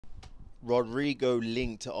Rodrygo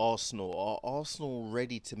linked to Arsenal. Are Arsenal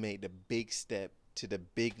ready to make the big step to the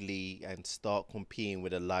big league and start competing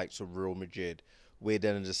with the likes of Real Madrid? We're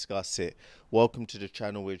going to discuss it. Welcome to the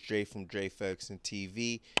channel with Dre from Dre Ferguson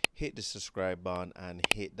TV. Hit the subscribe button and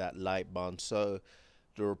hit that like button. So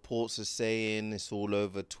the reports are saying it's all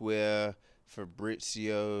over Twitter.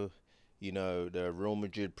 Fabrizio, the Real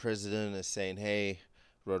Madrid president is saying, hey,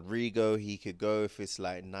 Rodrygo, he could go if it's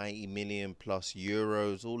like 90 million plus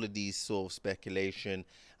euros, all of these sort of speculation.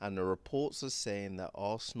 And the reports are saying that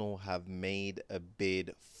Arsenal have made a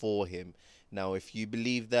bid for him. Now, if you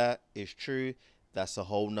believe that is true, that's a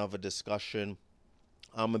whole nother discussion.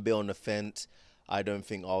 I'm a bit on the fence. I don't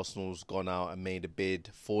think Arsenal's gone out and made a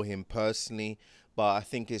bid for him personally, but I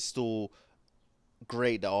think it's still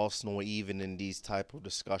great that Arsenal are even in these type of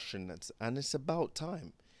discussions, and it's about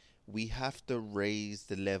time. We have to raise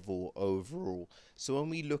the level overall. So when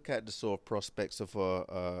we look at the sort of prospects of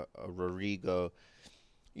a Rodrygo,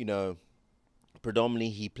 you know,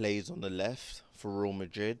 predominantly he plays on the left for Real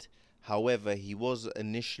Madrid. However, he was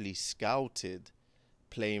initially scouted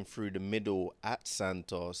playing through the middle at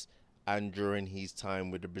Santos and during his time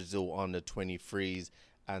with the Brazil under 23s,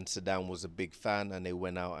 and Saddam was a big fan and they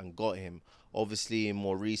went out and got him. Obviously, in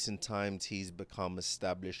more recent times, he's become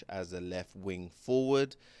established as a left wing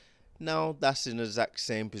forward. Now, that's in the exact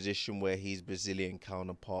same position where his Brazilian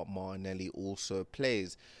counterpart Martinelli also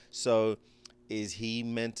plays. So, is he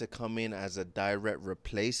meant to come in as a direct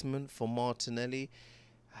replacement for Martinelli?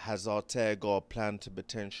 Has Arteta got a plan to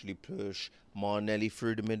potentially push Martinelli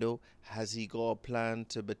through the middle? Has he got a plan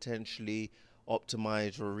to potentially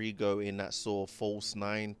optimize Rodrygo in that sort of false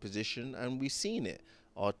nine position? And we've seen it.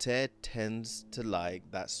 Arteta tends to like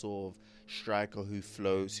that sort of striker who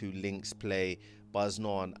floats, who links play, but is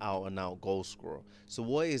not an out and out goal scorer. So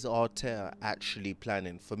what is Arteta actually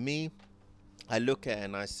planning? For me, I look at it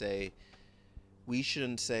and I say, we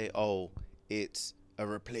shouldn't say, oh, it's a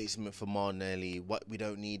replacement for Martinelli. What, we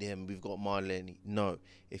don't need him. We've got Martinelli. No,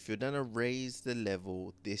 if you're gonna raise the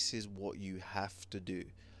level, this is what you have to do.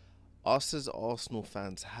 Us as Arsenal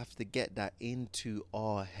fans have to get that into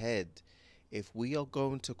our head. If we are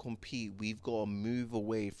going to compete, we've got to move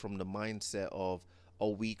away from the mindset of, oh,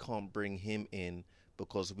 we can't bring him in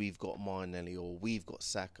because we've got Martinelli or we've got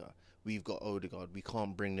Saka, we've got Odegaard, we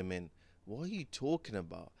can't bring them in. What are you talking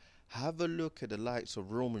about? Have a look at the likes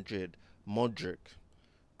of Real Madrid, Modric,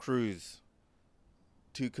 Cruz,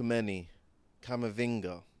 Tukameni,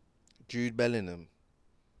 Camavinga, Jude Bellingham.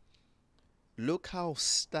 Look how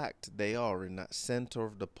stacked they are in that centre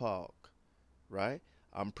of the park, right?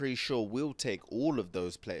 I'm pretty sure we'll take all of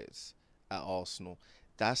those players at Arsenal.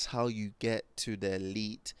 That's how you get to the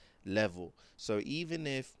elite level. So even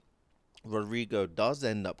if Rodrygo does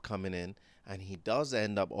end up coming in and he does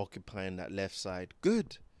end up occupying that left side,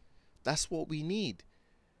 good. That's what we need.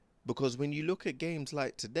 Because when you look at games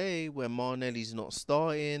like today, where Martinelli's not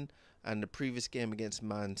starting, and the previous game against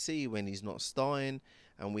Man City when he's not starting,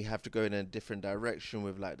 and we have to go in a different direction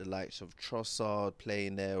with like the likes of Trossard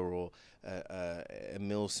playing there, or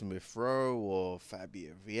Emil Smith Rowe, or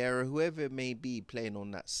Fabio Vieira, whoever it may be playing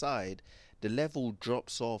on that side, the level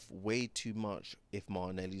drops off way too much if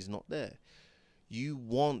Martinelli's not there. You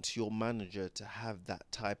want your manager to have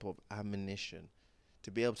that type of ammunition,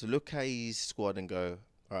 to be able to look at his squad and go,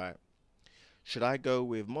 all right, should I go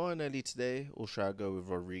with Martinelli today or should I go with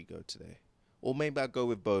Rodrygo today? Or maybe I go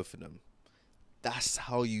with both of them. That's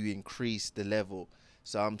how you increase the level.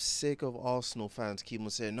 So I'm sick of Arsenal fans keep on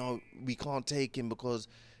saying, no, we can't take him because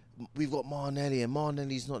we've got Martinelli and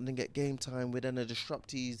Martinelli's not going to get game time. We're going to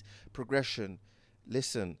disrupt his progression.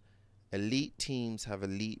 Listen, elite teams have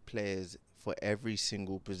elite players for every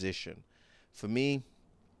single position. For me,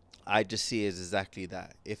 I just see it as exactly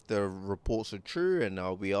that. If the reports are true and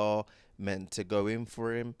we are meant to go in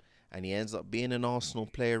for him and he ends up being an Arsenal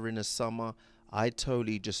player in the summer, I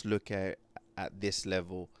totally just look at this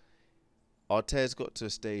level. Arteta's got to a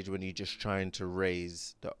stage when he's just trying to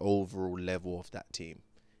raise the overall level of that team.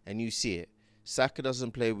 And you see it. Saka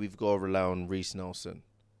doesn't play, we've got to rely on Reece Nelson.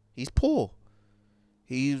 He's poor.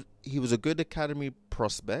 He was a good academy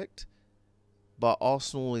prospect, but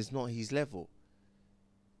Arsenal is not his level.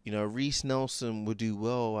 Reece Nelson would do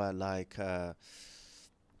well at like a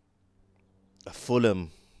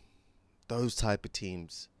Fulham, those type of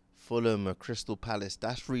teams. Fulham or Crystal Palace,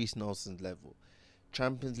 that's Reece Nelson's level.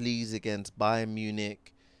 Champions Leagues against Bayern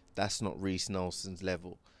Munich, that's not Reece Nelson's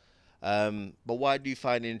level. But what I do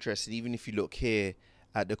find interesting, even if you look here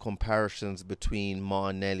at the comparisons between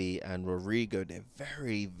Martinelli and Rodrygo, they're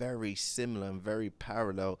very, very similar and very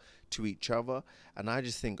parallel to each other. And I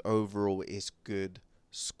just think overall it's good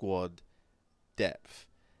squad depth.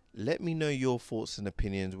 Let me know your thoughts and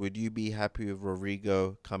opinions. Would you be happy with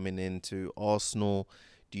Rodrygo coming into Arsenal?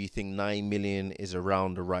 Do you think 9 million is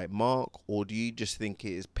around the right mark, or do you just think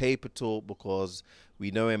it is paper talk because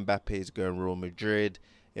we know Mbappe is going Real Madrid?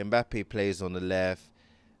 Mbappe plays on the left.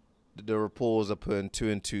 The reports are putting two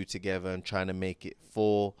and two together and trying to make it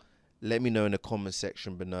four. Let me know in the comment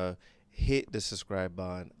section below. Hit the subscribe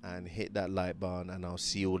button and hit that like button, and I'll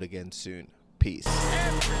see you all again soon. Peace.